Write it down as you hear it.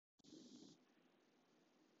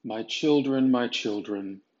My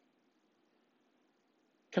children,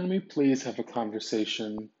 can we please have a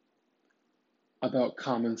conversation about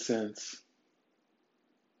common sense?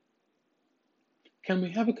 Can we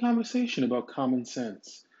have a conversation about common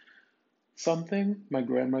sense? Something my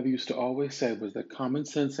grandmother used to always say was that common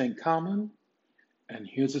sense ain't common, and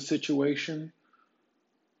here's a situation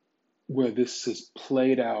where this is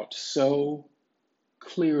played out so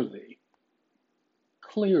clearly.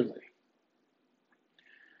 Clearly.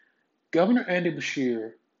 Governor Andy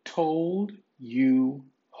Beshear told you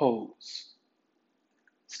hoes,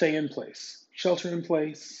 stay in place, shelter in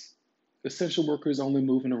place, essential workers only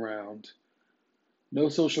moving around, no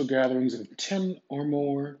social gatherings of 10 or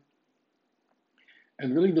more,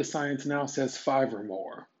 and really the science now says 5 or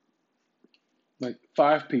more, like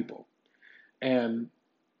 5 people. And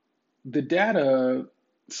the data,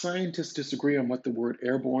 scientists disagree on what the word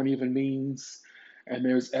airborne even means, and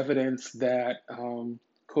there's evidence that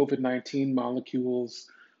COVID 19 molecules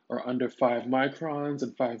are under 5 microns,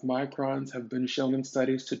 and 5 microns have been shown in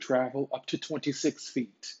studies to travel up to 26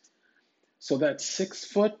 feet. So that 6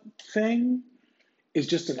 foot thing is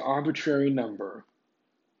just an arbitrary number.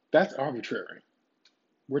 That's arbitrary.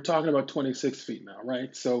 We're talking about 26 feet now,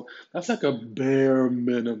 right? So that's like a bare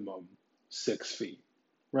minimum 6 feet,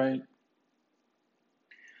 right?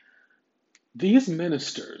 These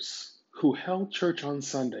ministers who held church on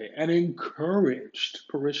Sunday and encouraged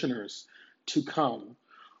parishioners to come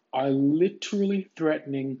are literally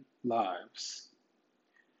threatening lives.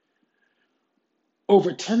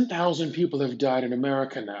 Over 10,000 people have died in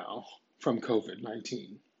America now from COVID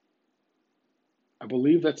 19. I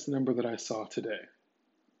believe that's the number that I saw today.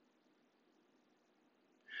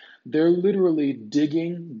 They're literally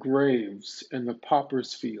digging graves in the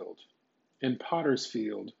Potter's Field, in Potter's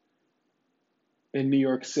Field, in New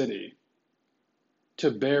York City,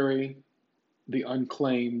 to bury the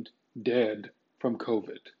unclaimed dead from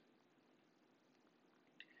COVID.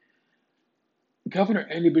 Governor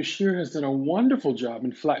Andy Beshear has done a wonderful job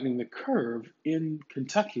in flattening the curve in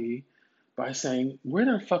Kentucky by saying, we're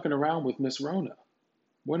not fucking around with Miss Rona.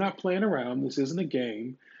 We're not playing around. This isn't a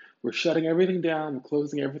game. We're shutting everything down. We're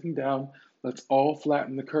closing everything down. Let's all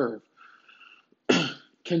flatten the curve.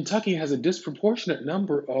 Kentucky has a disproportionate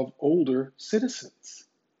number of older citizens.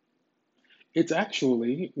 It's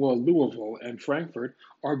actually, well, Louisville and Frankfort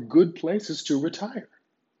are good places to retire.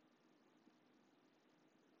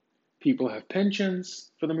 People have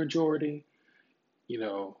pensions for the majority. You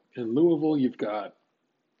know, in Louisville, you've got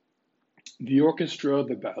the orchestra,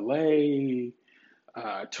 the ballet,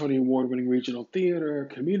 Tony Award winning regional theater,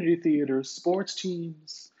 community theater, sports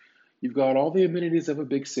teams. You've got all the amenities of a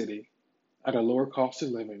big city at a lower cost of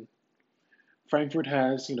living. Frankfurt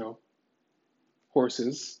has,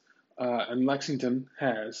 horses, and Lexington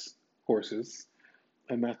has horses,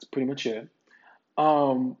 and that's pretty much it.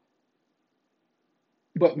 Um,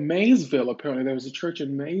 but Maysville, apparently, there was a church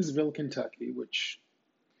in Maysville, Kentucky, which,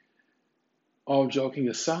 all joking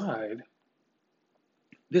aside,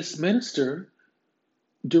 this minister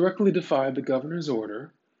directly defied the governor's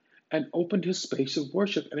order and opened his space of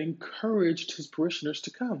worship and encouraged his parishioners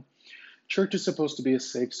to come. Church is supposed to be a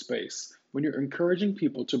safe space. When you're encouraging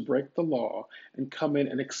people to break the law and come in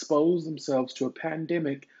and expose themselves to a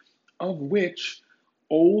pandemic of which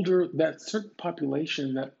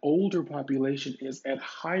that older population is at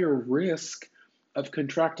higher risk of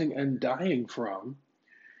contracting and dying from,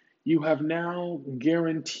 you have now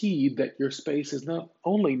guaranteed that your space is not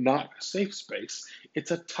only not a safe space,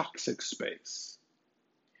 it's a toxic space.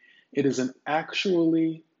 It is an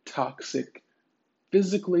actually toxic,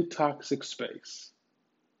 physically toxic space.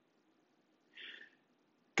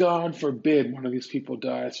 God forbid one of these people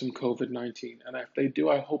dies from COVID 19. And if they do,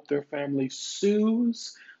 I hope their family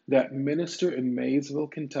sues that minister in Maysville,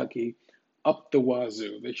 Kentucky, up the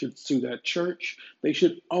wazoo. They should sue that church. They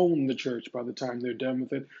should own the church by the time they're done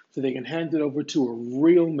with it so they can hand it over to a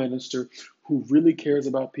real minister who really cares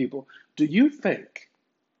about people. Do you think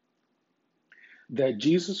that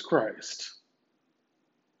Jesus Christ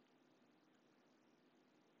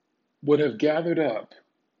would have gathered up?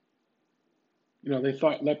 They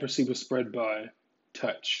thought leprosy was spread by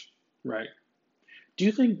touch, right? Do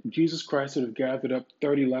you think Jesus Christ would have gathered up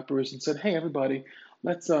 30 lepers and said, hey, everybody,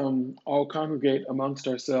 let's all congregate amongst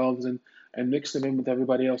ourselves and mix them in with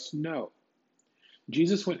everybody else? No.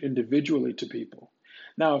 Jesus went individually to people.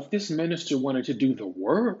 Now, if this minister wanted to do the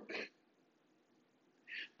work,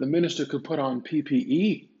 the minister could put on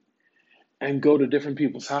PPE and go to different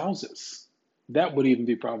people's houses. That would even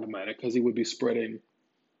be problematic because he would be spreading,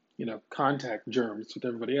 contact germs with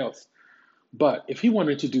everybody else. But if he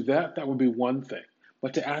wanted to do that, that would be one thing.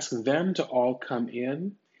 But to ask them to all come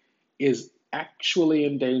in is actually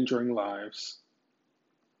endangering lives,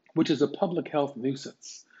 which is a public health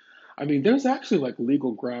nuisance. I mean, there's actually like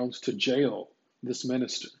legal grounds to jail this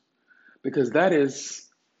minister because that is,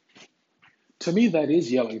 to me, that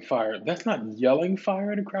is yelling fire. That's not yelling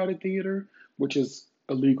fire in a crowded theater, which is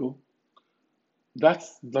illegal.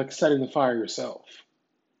 That's like setting the fire yourself.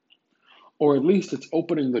 Or at least it's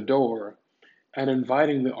opening the door and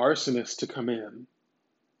inviting the arsonist to come in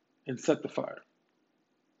and set the fire.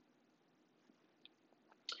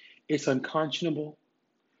 It's unconscionable,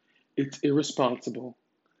 it's irresponsible,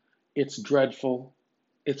 it's dreadful,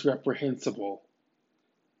 it's reprehensible.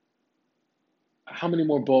 How many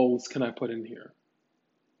more bowls can I put in here?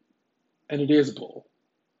 And it is bull.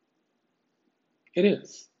 It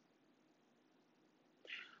is.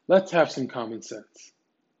 Let's have some common sense.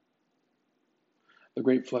 The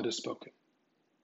great flood has spoken.